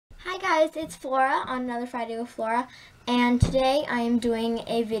guys, it's Flora on another Friday with Flora, and today I am doing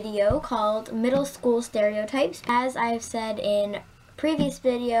a video called Middle School Stereotypes. As I've said in previous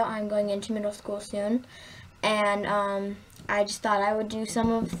video, I'm going into middle school soon, and I just thought I would do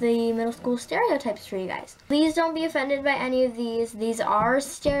some of the middle school stereotypes for you guys. Please don't be offended by any of these. These are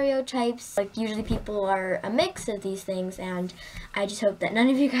stereotypes. Like, usually people are a mix of these things, and I just hope that none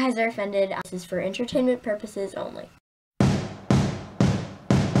of you guys are offended. This is for entertainment purposes only.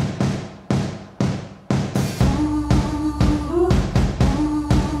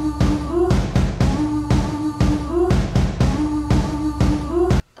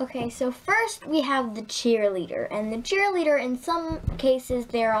 Okay, so first we have the cheerleader, and the cheerleader, in some cases,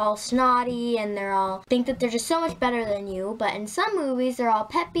 they're all snotty and they're all think that they're just so much better than you, but in some movies they're all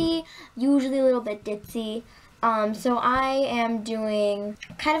peppy, usually a little bit ditzy. So I am doing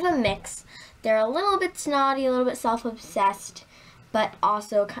kind of a mix. They're a little bit snotty, a little bit self-obsessed, but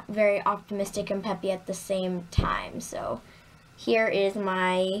also very optimistic and peppy at the same time. So here is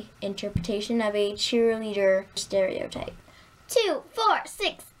my interpretation of a cheerleader stereotype. 2, 4,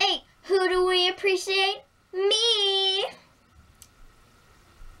 6, 8. Who do we appreciate? Me!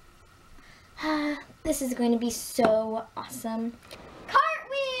 This is going to be so awesome.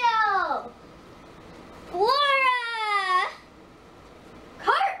 Cartwheel! Flora!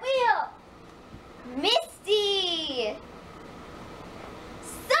 Cartwheel! Misty!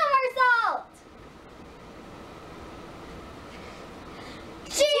 Somersault!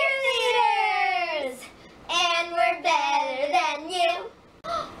 Cheerleaders! And we're better than you.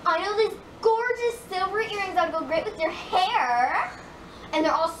 I know these gorgeous silver earrings that would go great with your hair. And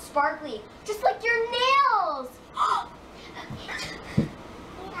they're all sparkly, just like your nails. A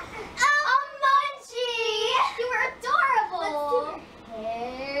munchie! You were adorable. Let's do your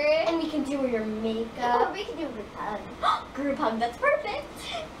hair. And we can do your makeup. Oh, we can do a group hug. Group hug, that's perfect.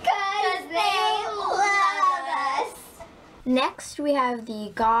 Because they love us. Next, we have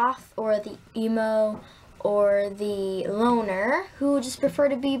the goth or the emo or the loner, who just prefer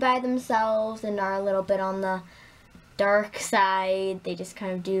to be by themselves and are a little bit on the dark side. They just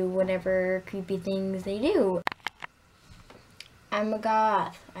kind of do whatever creepy things they do. I'm a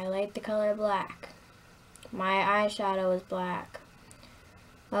goth. I like the color black. My eyeshadow is black.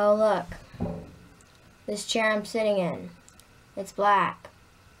 Oh, look. This chair I'm sitting in, it's black.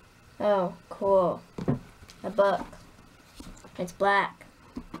 Oh, cool. A book. It's black.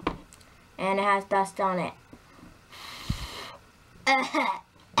 And it has dust on it.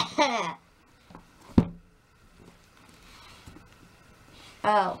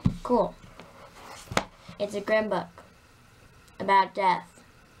 Oh, cool. It's a grim book about death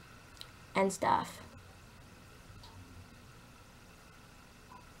and stuff.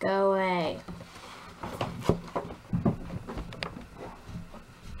 Go away.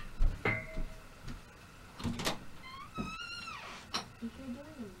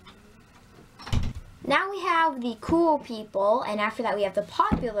 Now we have the cool people, and after that we have the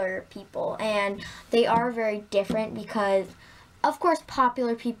popular people, and they are very different because, of course,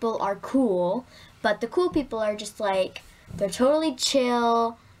 popular people are cool, but the cool people are just like, they're totally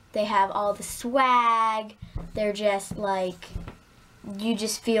chill, they have all the swag, they're just like, you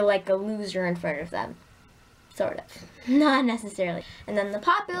just feel like a loser in front of them, sort of, not necessarily. And then the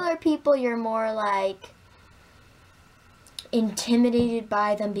popular people, you're more like intimidated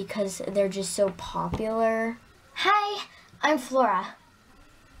by them because they're just so popular. Hi, I'm Flora.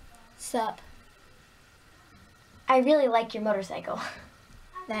 Sup? I really like your motorcycle.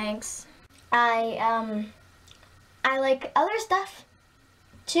 Thanks. I like other stuff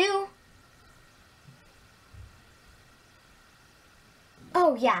too.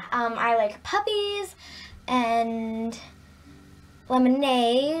 Oh yeah, I like puppies and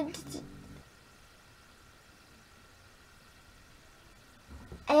lemonade.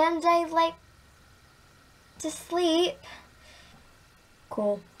 And I like to sleep.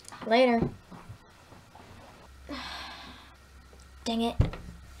 Cool. Later. Dang it.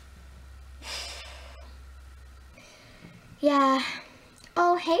 Yeah.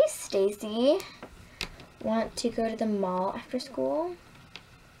 Oh, hey, Stacy. Want to go to the mall after school?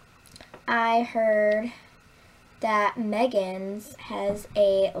 I heard that Megan's has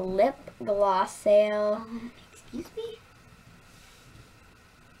a lip gloss sale. Excuse me?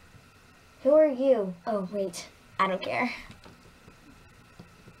 Who are you? Oh, wait. I don't care.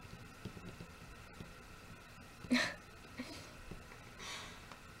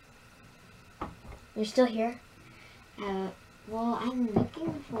 You're still here? Well, I'm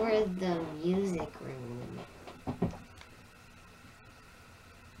looking for the music room.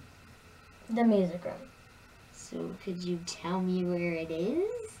 The music room. So could you tell me where it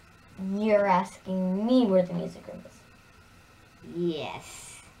is? You're asking me where the music room is?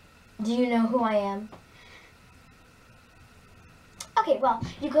 Yes. Do you know who I am? Okay, well,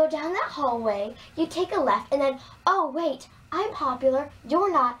 you go down that hallway, you take a left, and then, oh wait, I'm popular,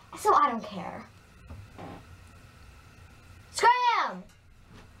 you're not, so I don't care. Scram!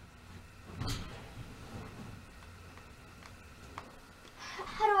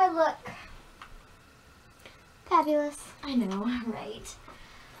 How do I look? Fabulous. I know, right?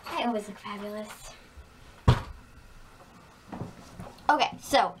 I always look fabulous. Okay,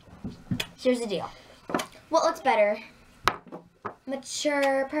 so, here's the deal. What looks better?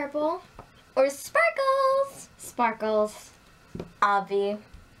 Mature purple or sparkles? Sparkles. Obvi.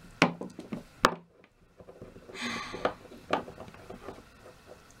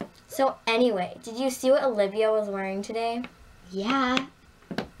 So anyway, did you see what Olivia was wearing today? Yeah.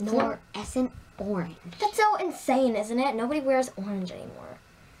 Fluorescent orange. That's so insane, isn't it? Nobody wears orange anymore.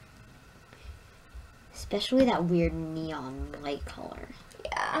 Especially that weird neon light color.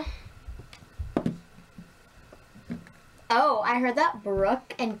 Yeah. Oh, I heard that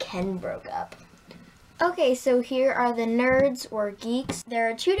Brooke and Ken broke up. Okay, so here are the nerds or geeks. There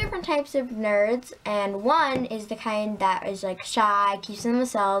are two different types of nerds, and one is the kind that is like shy, keeps to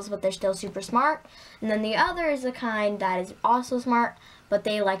themselves, but they're still super smart. And then the other is the kind that is also smart, but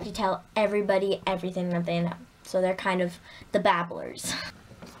they like to tell everybody everything that they know. So they're kind of the babblers.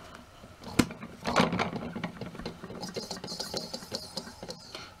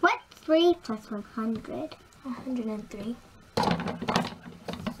 What's 3 plus 100? 103.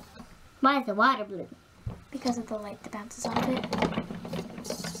 Why is the water blue? Because of the light that bounces off it.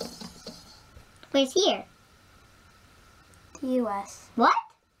 Where's here? The U.S. What?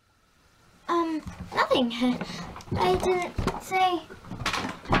 Nothing. I didn't say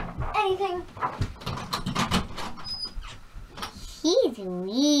anything. She's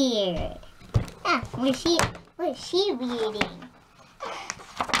weird. Ah, what is she reading?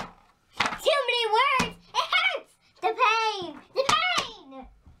 Too many words! It hurts! The pain! The pain!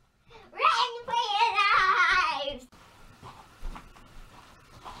 Run for your lives!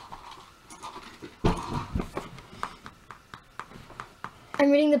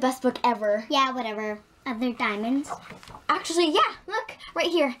 I'm reading the best book ever. Yeah, whatever. Other diamonds? Actually, yeah, look, right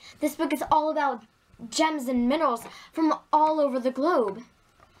here. This book is all about gems and minerals from all over the globe.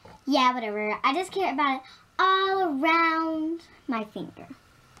 Yeah, whatever. I just care about it all around my finger.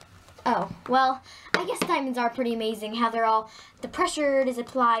 Oh, well, I guess diamonds are pretty amazing, how they're all, the pressure is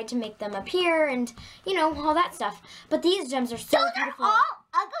applied to make them appear and, you know, all that stuff. But these gems are so Those beautiful. are all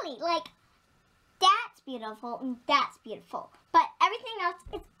ugly. Like, that's beautiful and that's beautiful. But everything else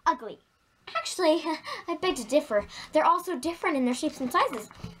is ugly. Actually, I beg to differ. They're all so different in their shapes and sizes.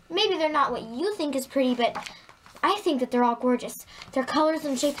 Maybe they're not what you think is pretty, but I think that they're all gorgeous. Their colors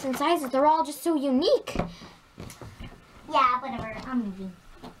and shapes and sizes, they're all just so unique. Yeah, whatever. I'm moving.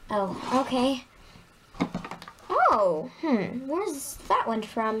 Oh, okay. Oh, where's that one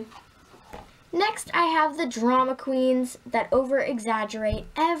from? Next, I have the drama queens that over-exaggerate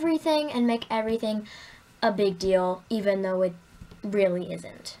everything and make everything a big deal, even though it really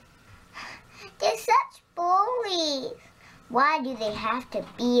isn't. They're such bullies. Why do they have to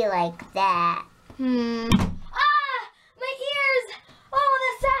be like that? Ah! My ears! Oh,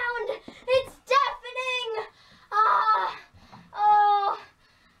 the sound! It's deafening! Ah! Oh!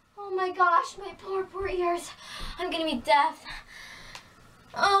 Oh my gosh, my poor ears. I'm gonna be deaf.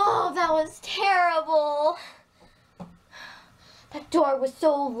 Oh, that was terrible. That door was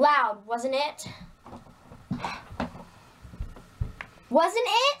so loud, wasn't it? Wasn't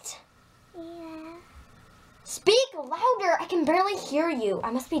it? Yeah. Speak louder. I can barely hear you.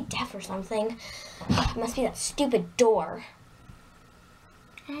 I must be deaf or something. It must be that stupid door.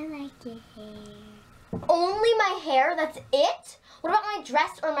 I like your hair. Only my hair? That's it? What about my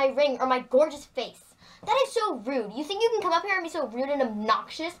dress or my ring or my gorgeous face? That is so rude. You think you can come up here and be so rude and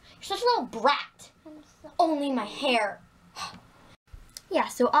obnoxious? You're such a little brat. Only my hair. Yeah,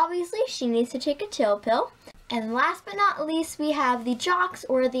 so obviously she needs to take a chill pill. And last but not least, we have the jocks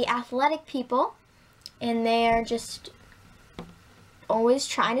or the athletic people. And they are just always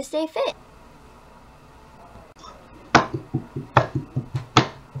trying to stay fit.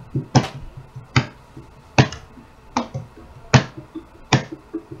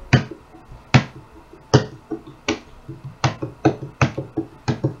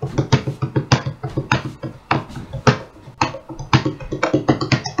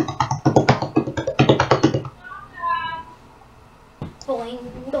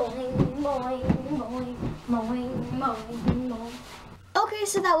 Okay,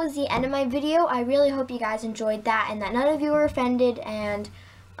 so that was the end of my video. I really hope you guys enjoyed that and that none of you were offended, and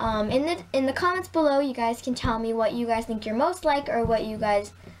In the comments below, you guys can tell me what you guys think you're most like, or what you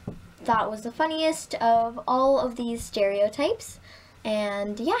guys thought was the funniest of all of these stereotypes.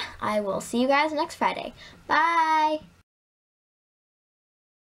 And yeah, I will see you guys next Friday. Bye!